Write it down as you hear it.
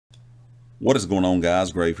What is going on,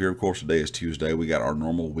 guys? Grave here. Of course, today is Tuesday. We got our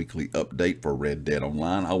normal weekly update for Red Dead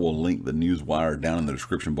Online. I will link the news wire down in the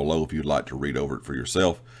description below if you'd like to read over it for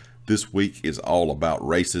yourself. This week is all about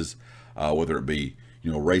races, whether it be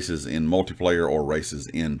races in multiplayer or races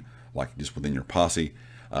in like just within your posse.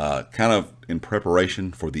 Kind of in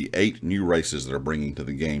preparation for the 8 new races that are bringing to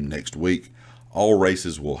the game next week. All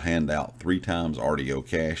races will hand out 3 times RDO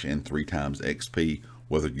cash and 3 times XP,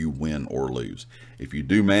 whether you win or lose. If you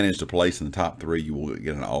do manage to place in the top 3, you will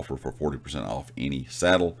get an offer for 40% off any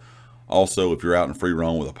saddle. Also, if you're out in free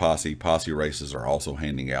roam with a posse races are also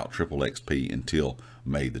handing out triple XP until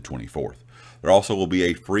May the 24th. There also will be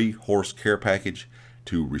a free horse care package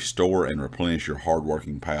to restore and replenish your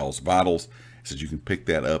hardworking pals' vitals, so you can pick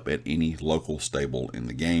that up at any local stable in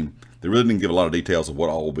the game. They really didn't give a lot of details of what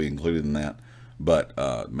all will be included in that, but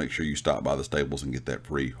make sure you stop by the stables and get that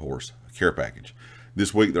free horse care package.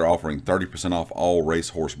 This week they're offering 30% off all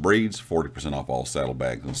racehorse breeds, 40% off all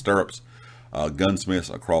saddlebags and stirrups. Gunsmiths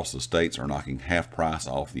across the states are knocking half price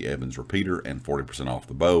off the Evans repeater and 40% off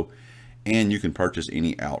the bow. And you can purchase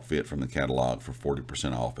any outfit from the catalog for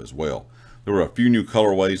 40% off as well. There were a few new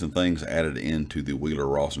colorways and things added into the Wheeler,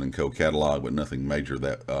 Rawson & Co. catalog, but nothing major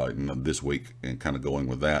that this week, and kind of going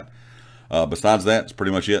with that. Besides that, it's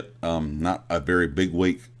pretty much it. Not a very big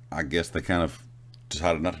week. I guess they kind of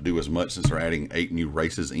decided not to do as much since they're adding 8 new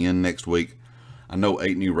races in next week. I know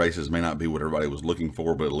 8 new races may not be what everybody was looking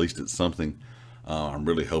for, but at least it's something. I'm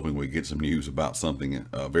really hoping we get some news about something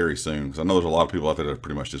very soon, because I know there's a lot of people out there that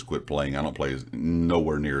pretty much just quit playing. I don't play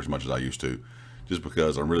nowhere near as much as I used to, just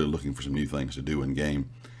because I'm really looking for some new things to do in game.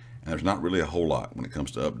 And there's not really a whole lot when it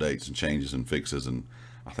comes to updates and changes and fixes, and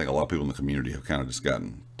I think a lot of people in the community have kind of just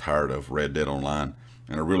gotten tired of Red Dead Online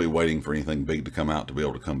and are really waiting for anything big to come out to be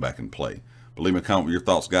able to come back and play. But leave me a comment with your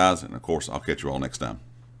thoughts, guys, and of course I'll catch you all next time.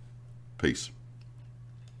 Peace.